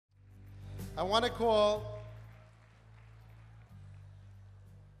I want to call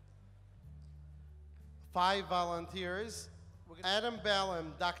five volunteers. Adam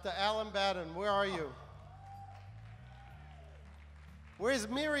Ballin, Dr. Alan Batten, where are you? Where's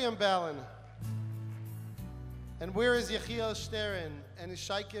Miriam Ballin? And where is Yechiel Steren and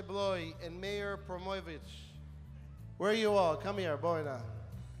Shaike Bloy and Meir Promovich? Where are you all? Come here, boy now.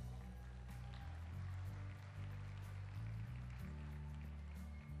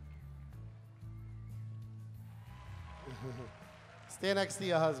 Stand next to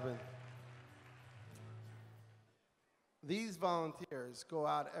your husband. These volunteers go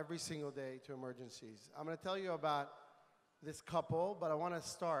out every single day to emergencies. I'm going to tell you about this couple, but I want to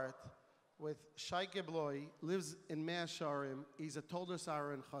start with Shaike Bloy, lives in Mea Shearim. He's a Toldos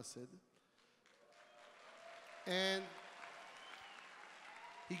Aaron Chassid. And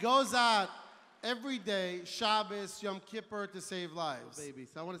he goes out every day, Shabbos, Yom Kippur, to save lives. Baby.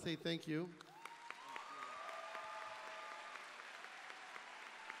 So I want to say thank you.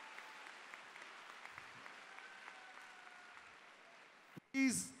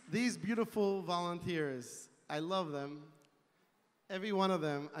 These beautiful volunteers, I love them. Every one of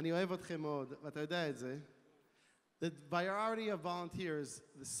them, אני אוהב אתכם מאוד, ואתה יודע את זה. The variety of volunteers,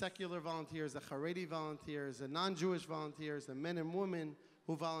 the secular volunteers, the Haredi volunteers, the non-Jewish volunteers, the men and women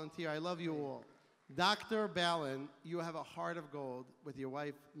who volunteer, I love you all. Dr. Ballin, you have a heart of gold with your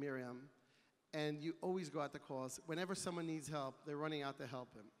wife, Miriam, and you always go out to calls. Whenever someone needs help, they're running out to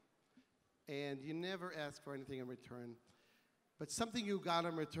help him. And you never ask for anything in return. But something you got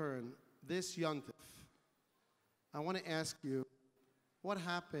in return, this Yontif, I want to ask you, what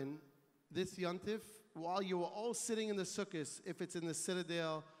happened this Yontif while you were all sitting in the sukkahs, if it's in the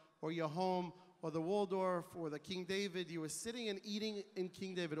Citadel or your home or the Waldorf or the King David, you were sitting and eating in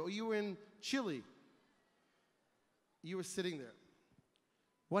King David, or you were in Chile, you were sitting there.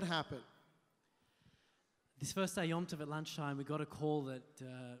 What happened? This first day Yom Tov at lunchtime, we got a call that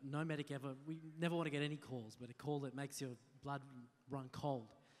no medic ever, we never want to get any calls, but a call that makes your blood run cold.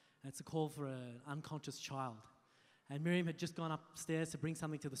 And it's a call for an unconscious child. And Miriam had just gone upstairs to bring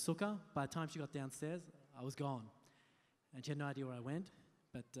something to the sukkah. By the time she got downstairs, I was gone. And she had no idea where I went,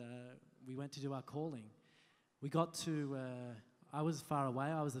 but we went to do our calling. We got to, I was far away,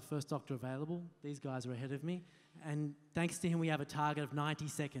 I was the first doctor available. These guys were ahead of me. And thanks to him, we have a target of 90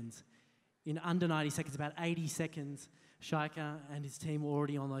 seconds. In under 90 seconds, about 80 seconds, Shaika and his team were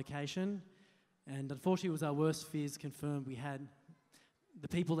already on location. And unfortunately, it was our worst fears confirmed. We had the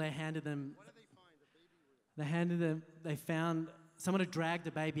people there handed them. What did they find? The baby? They handed them. They found someone had dragged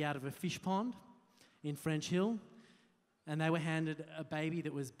a baby out of a fish pond in French Hill, and they were handed a baby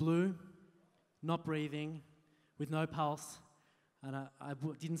that was blue, not breathing, with no pulse. And I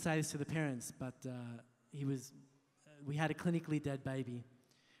didn't say this to the parents, but he was. We had a clinically dead baby,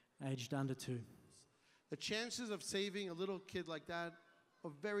 aged under 2. The chances of saving a little kid like that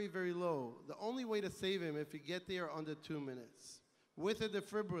are very, very low. The only way to save him if you get there under 2 minutes with a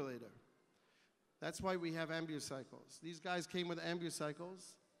defibrillator. That's why we have ambucycles. These guys came with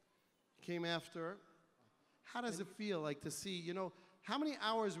ambucycles, came after. How does it feel like to see, you know, how many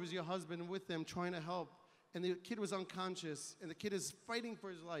hours was your husband with them trying to help, and the kid was unconscious, and the kid is fighting for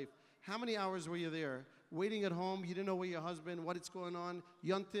his life? How many hours were you there? Waiting at home, you didn't know where your husband, what is going on.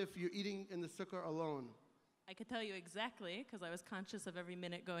 Yontif, you're eating in the sukkah alone. I could tell you exactly, because I was conscious of every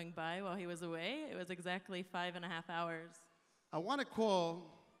minute going by while he was away. It was exactly 5.5 hours. I want to call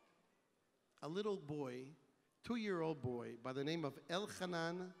a little boy, 2-year-old boy, by the name of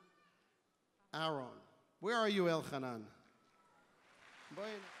Elchanan Aaron. Where are you, Elchanan? Boy.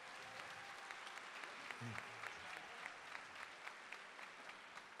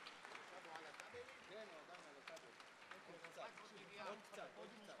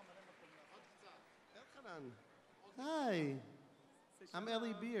 Hi, I'm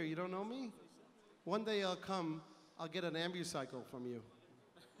Ellie Beer. You don't know me? One day I'll come, I'll get an ambucycle from you.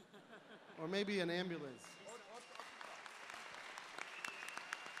 Or maybe an ambulance.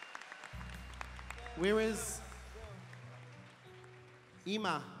 Where is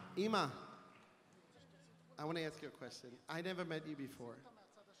Ima? Ima, I want to ask you a question. I never met you before,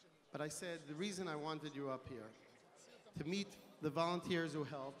 but I said the reason I wanted you up here, to meet the volunteers who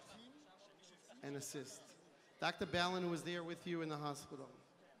helped and assist. Dr. Ballin, who was there with you in the hospital,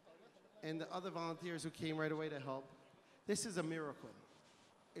 and the other volunteers who came right away to help. This is a miracle.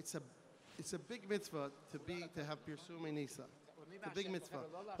 It's a big mitzvah to have Pirsum Nisa. It's a big mitzvah.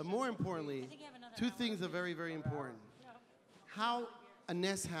 But more importantly, 2 things are very, very important. How a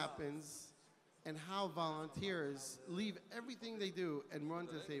nest happens and how volunteers leave everything they do and run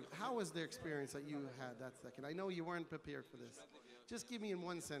to save. How was their experience that you had that second? I know you weren't prepared for this. just give me in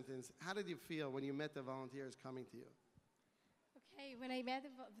one sentence, how did you feel when you met the volunteers coming to you? Okay, when I met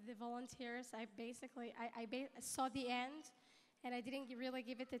the volunteers, I basically, saw the end, and I didn't really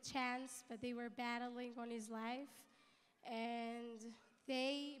give it a chance, but they were battling on his life, and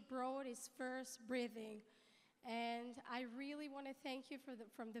they brought his first breathing. And I really want to thank you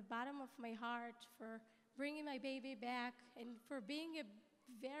from the bottom of my heart for bringing my baby back and for being a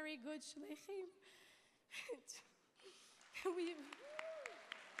very good shlichim. We,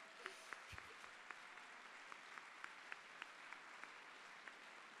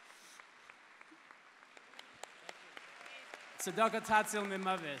 Tzedakah tatzil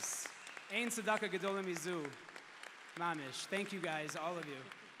mimavis. Ein tzedakah gedolah mizu. Mamish. Thank you guys, all of you.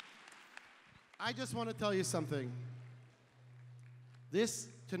 I just want to tell you something. This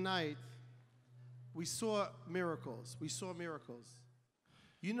tonight, we saw miracles. We saw miracles.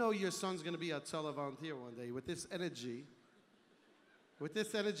 You know your son's going to be a Tzala volunteer one day with this energy. With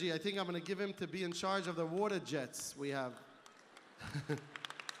this energy, I think I'm going to give him to be in charge of the water jets we have.